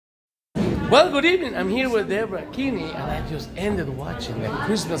Well, good evening. I'm here with Debra, Kinney, and I just ended watching the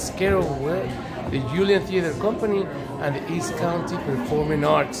Christmas Carol with the Julian Theater Company and the East County Performing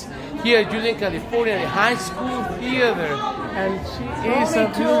Arts here at Julian, California, the high school theater. And she is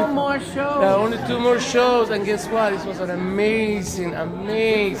only two more shows. Only two more shows, and guess what? This was an amazing. I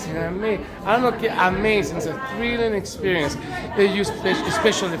don't know, amazing. It's a thrilling experience. They use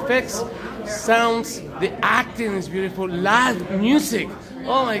special effects, sounds, the acting is beautiful, live music.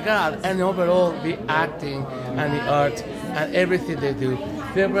 Oh my God! And overall, the acting and the art and everything they do.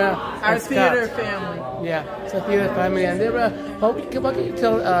 Debra, our theater family. Yeah, it's a theater family. And Debra, what can you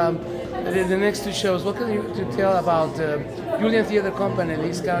tell the next two shows? What can you tell about Julian Theater Company and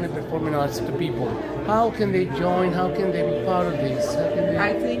East County Performing Arts to people? How can they join? How can they be part of this?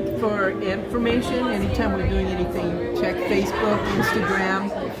 I think for information, anytime we're doing anything, check Facebook,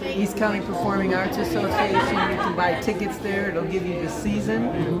 Instagram, East County Performing Arts Association. You can buy tickets there. It'll give you the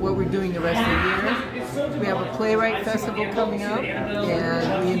season, what we're doing the rest of the year. We have a playwright festival coming up,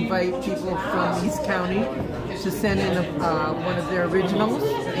 and we invite people from East County to send in one of their originals,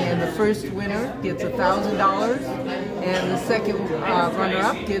 and the first winner gets $1,000, and the second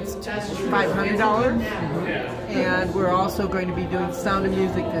runner-up gets $500. And we're also going to be doing Sound of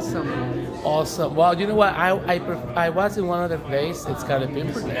Music this summer. Awesome. Well, you know what? I was in one other place. It's got a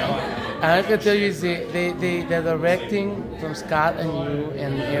Pimpernel now. And I can tell you, is the directing from Scott and you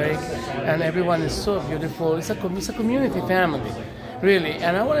and Eric and everyone is so beautiful. It's a community family, really.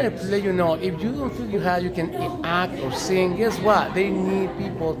 And I want to let you know, if you don't feel you can act or sing, guess what? They need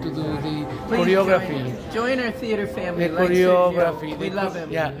people to do the choreography. Join our theater family. The choreography. We love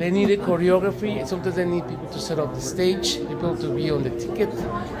them. Yeah, they need a choreography. Sometimes they need people to set up the stage, people to be on the ticket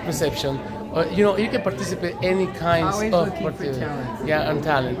reception. You know, you can participate any kinds Always of looking for talent. Yeah, and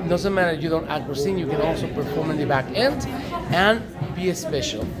talent. It doesn't matter if you don't act or sing, you can also perform in the back end and be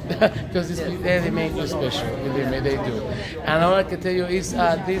special. Because they make you special. They do. And all I can tell you is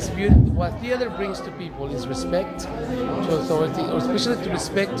what theater brings to people is respect to authority, or especially to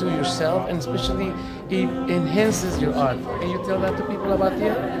respect to yourself, and especially it enhances your art. Can you tell that to people about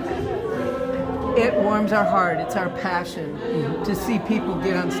theater? It warms our heart. It's our passion to see people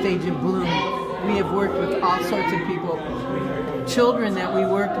get on stage and bloom. We have worked with all sorts of people. Children that we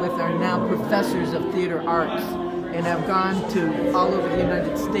worked with are now professors of theater arts and have gone to all over the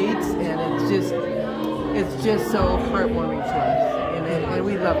United States, and it's just so heartwarming to us, and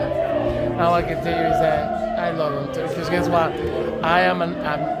we love it. All I can tell you is that I love them too. Because guess what? I'm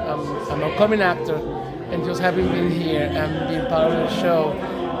a coming actor, and just having been here and being part of the show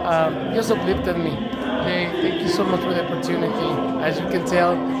just uplifted me. Thank you so much for the opportunity. As you can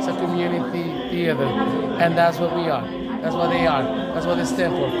tell, it's a community theater, and that's what we are. That's what they are. That's what they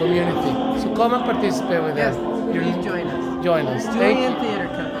stand for, community. So come and participate with us. Please join us. Join us. Julian Theater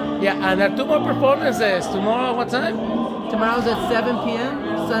Company. Yeah, and there are two more performances. Tomorrow, what time? Tomorrow's at 7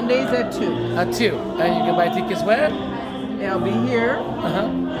 p.m., Sundays at 2. At 2. And you can buy tickets where? They'll be here.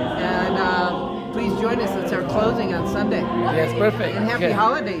 And please join us. It's our closing on Sunday. Yes, perfect. And happy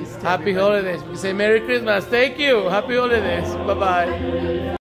holidays. Happy holidays. We say Merry Christmas. Thank you. Happy holidays. Bye-bye.